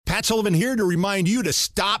Matt Sullivan here to remind you to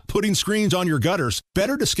stop putting screens on your gutters.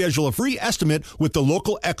 Better to schedule a free estimate with the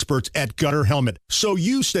local experts at Gutter Helmet so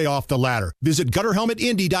you stay off the ladder. Visit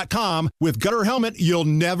GutterHelmetIndy.com. With Gutter Helmet, you'll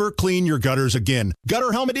never clean your gutters again.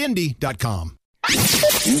 GutterHelmetIndy.com.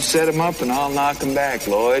 You set them up and I'll knock them back,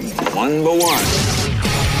 Lloyd. One by one.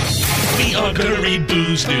 We are gonna read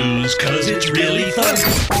Booze News, cause it's really fun.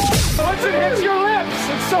 Once it hits your lips,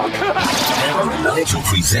 it's so good. Nigel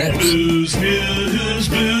presents Booze News,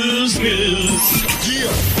 Booze News.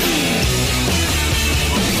 Yeah.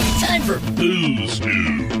 Time for Booze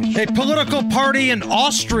News. A political party in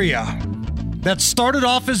Austria that started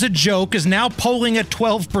off as a joke is now polling at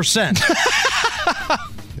 12%.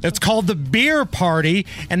 It's called the Beer Party,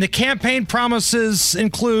 and the campaign promises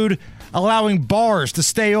include allowing bars to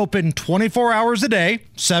stay open 24 hours a day,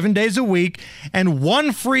 7 days a week, and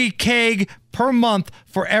one free keg per month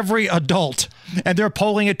for every adult. And they're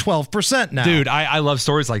polling at 12% now. Dude, I love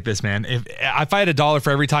stories like this, man. If I had $1 for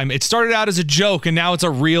every time, it started out as a joke and now it's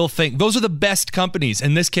a real thing. Those are the best companies.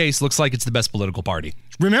 In this case, looks like it's the best political party.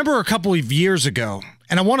 Remember a couple of years ago,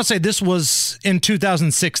 and I want to say this was in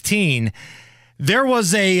 2016, there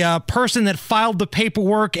was a person that filed the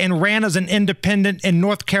paperwork and ran as an independent in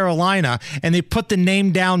North Carolina, and they put the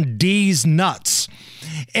name down D's Nuts.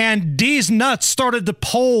 And D's Nuts started to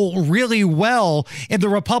poll really well in the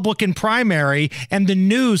Republican primary, and the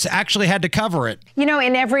news actually had to cover it. You know,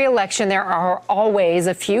 in every election, there are always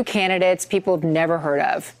a few candidates people have never heard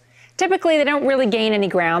of. Typically, they don't really gain any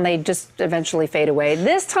ground. They just eventually fade away.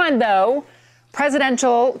 This time, though,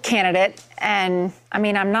 presidential candidate, and I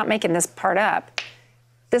mean, I'm not making this part up.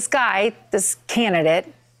 This guy, this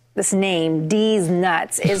candidate, this name, D's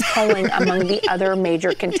Nuts, is polling among the other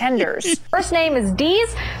major contenders. First name is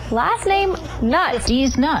D's, last name Nuts.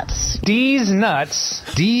 D's Nuts. D's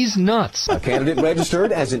Nuts. D's Nuts. A candidate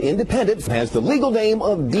registered as an independent has the legal name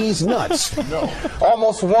of D's Nuts. No.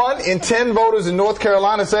 Almost 1 in 10 voters in North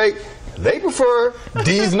Carolina say they prefer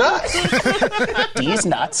D's Nuts. D's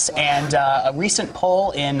Nuts, and a recent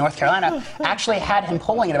poll in North Carolina actually had him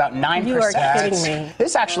polling at about 9%. You are kidding me.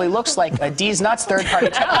 This actually looks like a D's Nuts third-party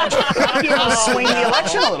challenge. Might be able to swing the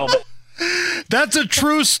election a little bit. That's a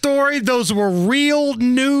true story. Those were real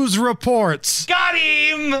news reports. Got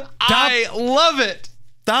him! I love it.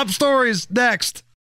 Top stories next.